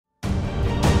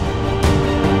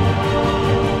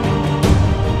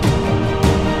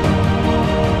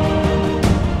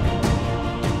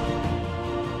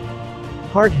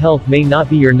Heart health may not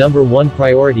be your number one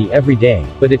priority every day,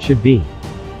 but it should be.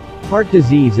 Heart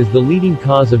disease is the leading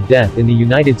cause of death in the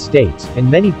United States,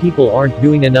 and many people aren't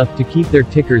doing enough to keep their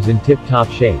tickers in tip-top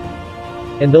shape.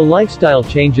 And though lifestyle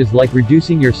changes like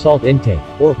reducing your salt intake,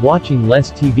 or watching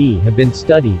less TV have been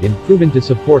studied and proven to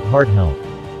support heart health,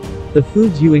 the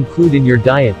foods you include in your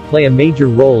diet play a major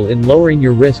role in lowering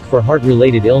your risk for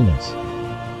heart-related illness.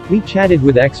 We chatted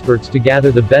with experts to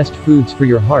gather the best foods for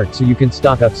your heart so you can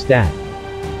stock up stat.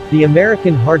 The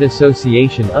American Heart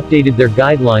Association updated their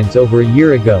guidelines over a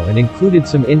year ago and included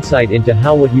some insight into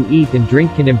how what you eat and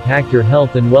drink can impact your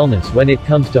health and wellness when it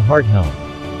comes to heart health.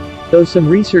 Though some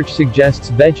research suggests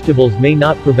vegetables may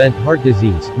not prevent heart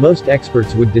disease, most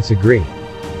experts would disagree.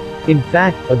 In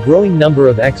fact, a growing number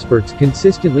of experts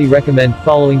consistently recommend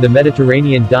following the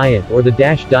Mediterranean diet or the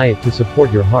DASH diet to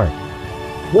support your heart.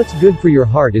 What's good for your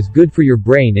heart is good for your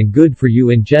brain and good for you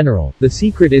in general. The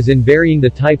secret is in varying the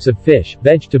types of fish,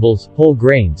 vegetables, whole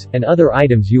grains, and other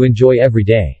items you enjoy every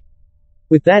day.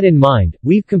 With that in mind,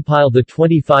 we've compiled the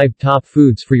 25 top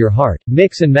foods for your heart.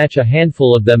 Mix and match a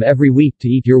handful of them every week to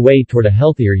eat your way toward a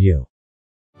healthier you.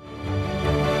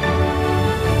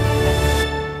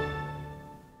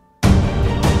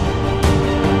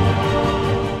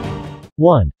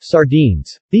 1.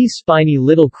 Sardines. These spiny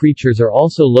little creatures are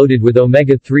also loaded with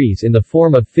omega-3s in the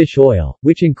form of fish oil,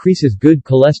 which increases good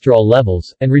cholesterol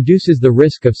levels, and reduces the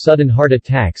risk of sudden heart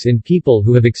attacks in people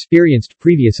who have experienced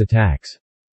previous attacks.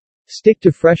 Stick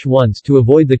to fresh ones to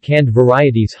avoid the canned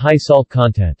varieties' high salt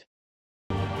content.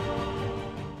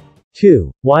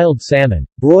 2. Wild salmon.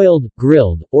 Broiled,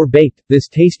 grilled, or baked, this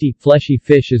tasty, fleshy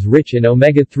fish is rich in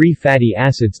omega-3 fatty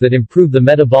acids that improve the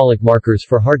metabolic markers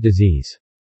for heart disease.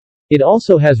 It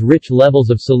also has rich levels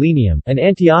of selenium, an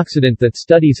antioxidant that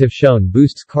studies have shown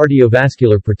boosts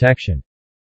cardiovascular protection.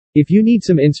 If you need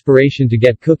some inspiration to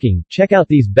get cooking, check out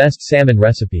these best salmon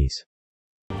recipes.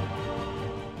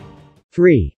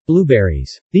 3.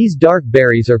 Blueberries. These dark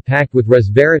berries are packed with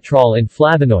resveratrol and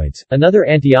flavonoids, another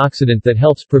antioxidant that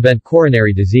helps prevent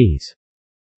coronary disease.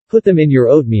 Put them in your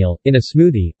oatmeal, in a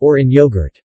smoothie, or in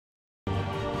yogurt.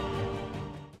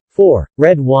 4.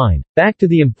 Red wine. Back to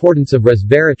the importance of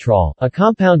resveratrol, a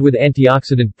compound with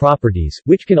antioxidant properties,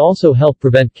 which can also help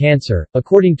prevent cancer,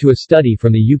 according to a study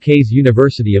from the UK's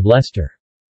University of Leicester.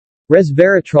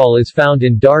 Resveratrol is found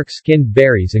in dark-skinned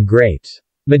berries and grapes.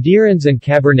 Madeirans and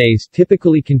Cabernets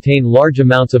typically contain large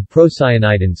amounts of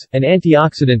procyanidins, an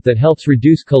antioxidant that helps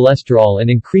reduce cholesterol and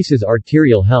increases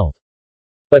arterial health.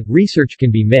 But research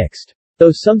can be mixed.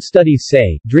 Though some studies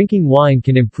say drinking wine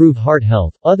can improve heart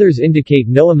health, others indicate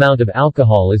no amount of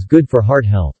alcohol is good for heart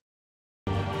health.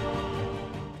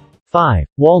 5.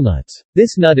 Walnuts.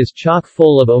 This nut is chock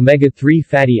full of omega-3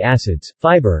 fatty acids,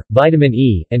 fiber, vitamin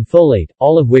E, and folate,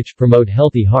 all of which promote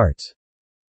healthy hearts.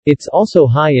 It's also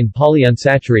high in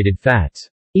polyunsaturated fats.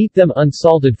 Eat them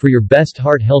unsalted for your best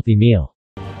heart-healthy meal.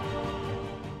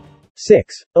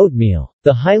 6. Oatmeal.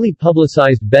 The highly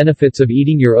publicized benefits of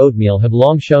eating your oatmeal have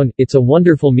long shown it's a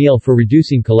wonderful meal for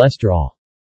reducing cholesterol.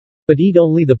 But eat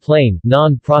only the plain,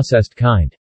 non-processed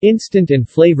kind. Instant and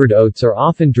flavored oats are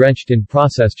often drenched in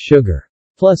processed sugar.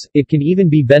 Plus, it can even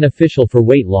be beneficial for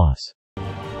weight loss.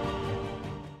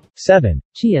 7.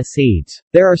 Chia seeds.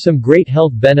 There are some great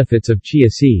health benefits of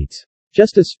chia seeds.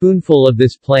 Just a spoonful of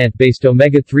this plant-based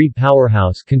omega-3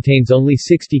 powerhouse contains only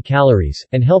 60 calories,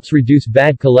 and helps reduce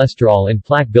bad cholesterol and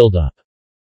plaque buildup.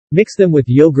 Mix them with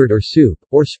yogurt or soup,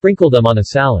 or sprinkle them on a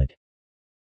salad.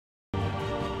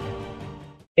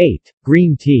 8.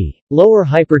 Green tea. Lower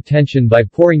hypertension by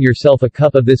pouring yourself a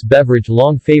cup of this beverage,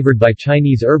 long favored by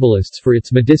Chinese herbalists for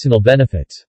its medicinal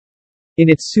benefits. In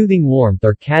its soothing warmth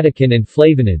are catechin and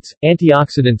flavonoids,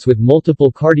 antioxidants with multiple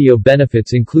cardio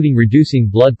benefits including reducing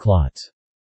blood clots.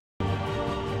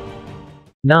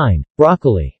 9.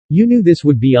 Broccoli. You knew this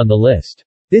would be on the list.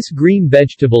 This green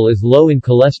vegetable is low in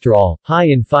cholesterol, high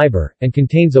in fiber, and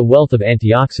contains a wealth of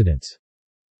antioxidants.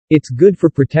 It's good for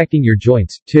protecting your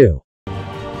joints, too.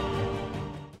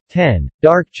 10.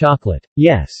 Dark chocolate.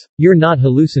 Yes, you're not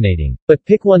hallucinating, but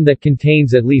pick one that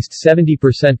contains at least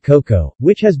 70% cocoa,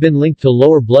 which has been linked to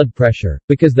lower blood pressure,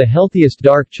 because the healthiest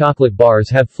dark chocolate bars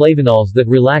have flavonols that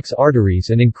relax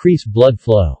arteries and increase blood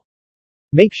flow.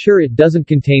 Make sure it doesn't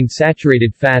contain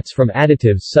saturated fats from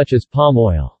additives such as palm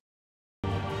oil.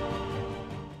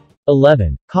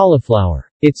 11. Cauliflower.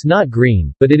 It's not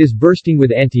green, but it is bursting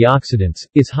with antioxidants,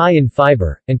 is high in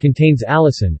fiber, and contains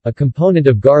allicin, a component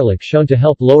of garlic shown to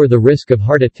help lower the risk of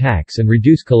heart attacks and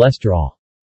reduce cholesterol.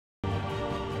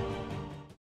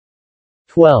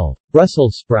 12.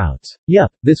 Brussels sprouts.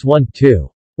 Yup, this one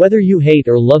too. Whether you hate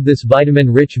or love this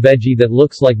vitamin-rich veggie that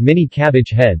looks like mini cabbage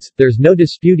heads, there's no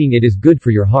disputing it is good for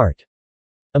your heart.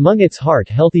 Among its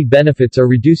heart-healthy benefits are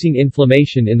reducing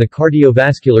inflammation in the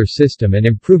cardiovascular system and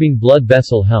improving blood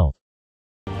vessel health.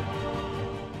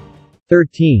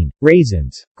 13.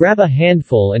 Raisins. Grab a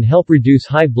handful and help reduce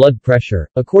high blood pressure,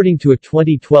 according to a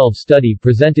 2012 study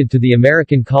presented to the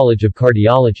American College of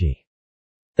Cardiology.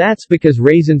 That's because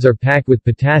raisins are packed with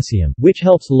potassium, which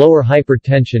helps lower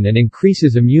hypertension and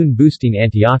increases immune-boosting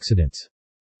antioxidants.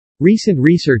 Recent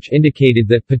research indicated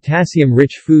that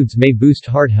potassium-rich foods may boost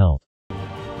heart health.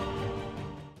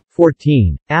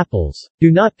 14. Apples.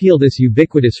 Do not peel this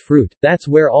ubiquitous fruit, that's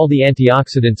where all the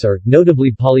antioxidants are,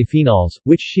 notably polyphenols,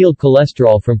 which shield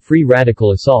cholesterol from free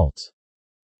radical assaults.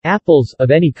 Apples,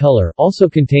 of any color, also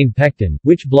contain pectin,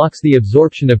 which blocks the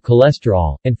absorption of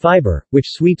cholesterol, and fiber, which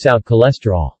sweeps out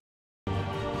cholesterol.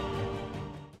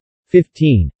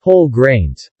 15. Whole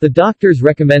grains. The doctors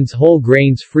recommends whole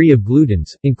grains free of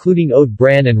glutens, including oat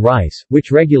bran and rice,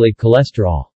 which regulate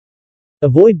cholesterol.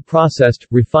 Avoid processed,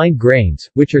 refined grains,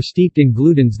 which are steeped in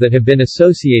glutens that have been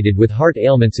associated with heart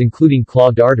ailments including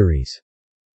clogged arteries.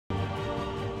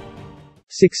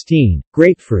 16.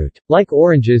 Grapefruit. Like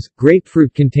oranges,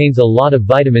 grapefruit contains a lot of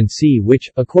vitamin C which,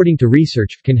 according to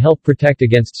research, can help protect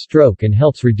against stroke and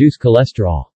helps reduce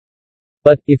cholesterol.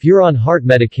 But, if you're on heart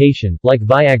medication, like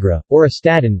Viagra, or a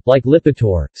statin, like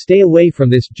Lipitor, stay away from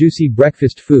this juicy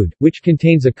breakfast food, which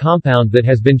contains a compound that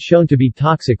has been shown to be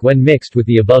toxic when mixed with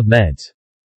the above meds.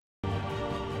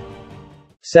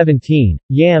 17.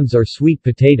 Yams or sweet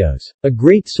potatoes. A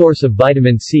great source of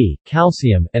vitamin C,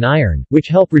 calcium, and iron, which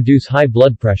help reduce high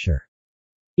blood pressure.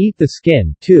 Eat the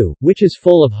skin, too, which is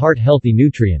full of heart-healthy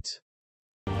nutrients.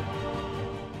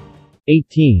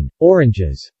 18.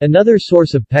 Oranges. Another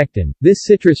source of pectin, this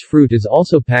citrus fruit is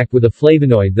also packed with a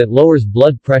flavonoid that lowers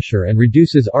blood pressure and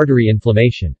reduces artery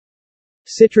inflammation.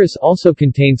 Citrus also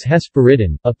contains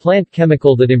hesperidin, a plant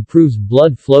chemical that improves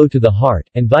blood flow to the heart,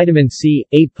 and vitamin C,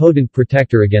 a potent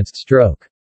protector against stroke.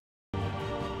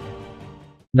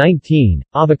 19.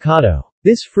 Avocado.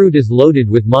 This fruit is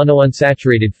loaded with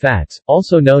monounsaturated fats,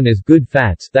 also known as good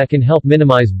fats, that can help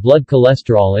minimize blood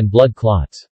cholesterol and blood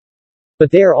clots. But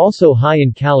they are also high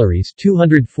in calories,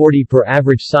 240 per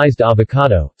average-sized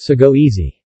avocado, so go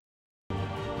easy.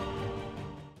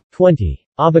 20.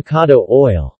 Avocado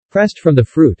oil. Pressed from the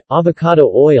fruit,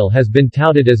 avocado oil has been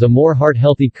touted as a more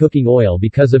heart-healthy cooking oil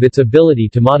because of its ability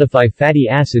to modify fatty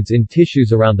acids in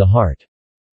tissues around the heart.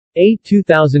 A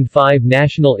 2005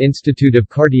 National Institute of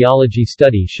Cardiology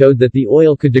study showed that the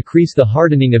oil could decrease the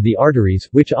hardening of the arteries,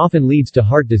 which often leads to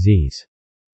heart disease.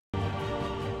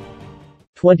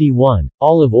 21.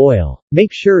 Olive oil.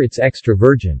 Make sure it's extra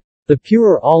virgin. The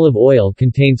purer olive oil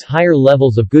contains higher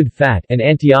levels of good fat and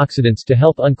antioxidants to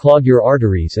help unclog your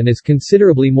arteries and is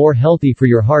considerably more healthy for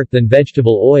your heart than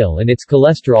vegetable oil and its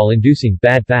cholesterol-inducing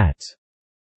bad fats.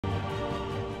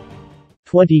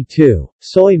 22.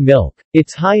 Soy milk.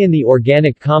 It's high in the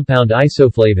organic compound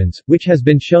isoflavones, which has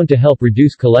been shown to help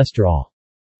reduce cholesterol.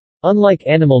 Unlike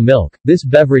animal milk, this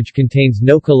beverage contains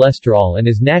no cholesterol and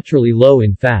is naturally low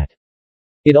in fat.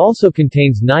 It also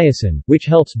contains niacin, which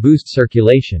helps boost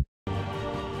circulation.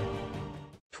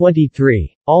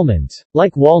 23. Almonds.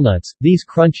 Like walnuts, these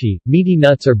crunchy, meaty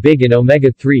nuts are big in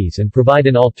omega-3s and provide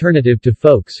an alternative to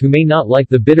folks who may not like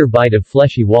the bitter bite of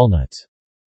fleshy walnuts.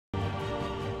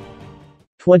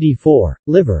 24.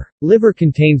 Liver. Liver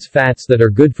contains fats that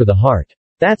are good for the heart.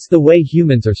 That's the way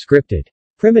humans are scripted.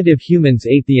 Primitive humans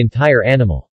ate the entire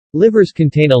animal. Livers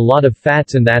contain a lot of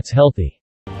fats and that's healthy.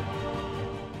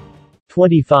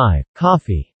 25.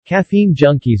 Coffee. Caffeine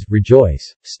junkies,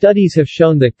 rejoice. Studies have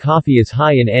shown that coffee is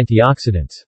high in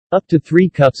antioxidants. Up to 3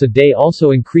 cups a day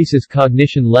also increases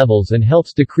cognition levels and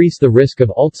helps decrease the risk of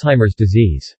Alzheimer's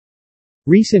disease.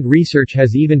 Recent research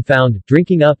has even found,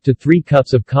 drinking up to 3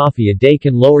 cups of coffee a day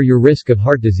can lower your risk of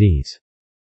heart disease.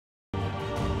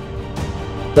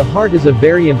 The heart is a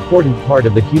very important part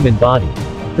of the human body.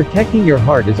 Protecting your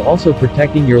heart is also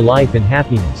protecting your life and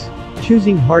happiness.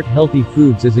 Choosing heart-healthy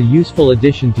foods is a useful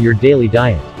addition to your daily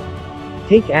diet.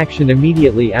 Take action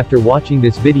immediately after watching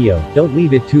this video, don't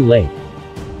leave it too late.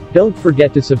 Don't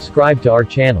forget to subscribe to our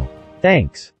channel.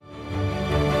 Thanks.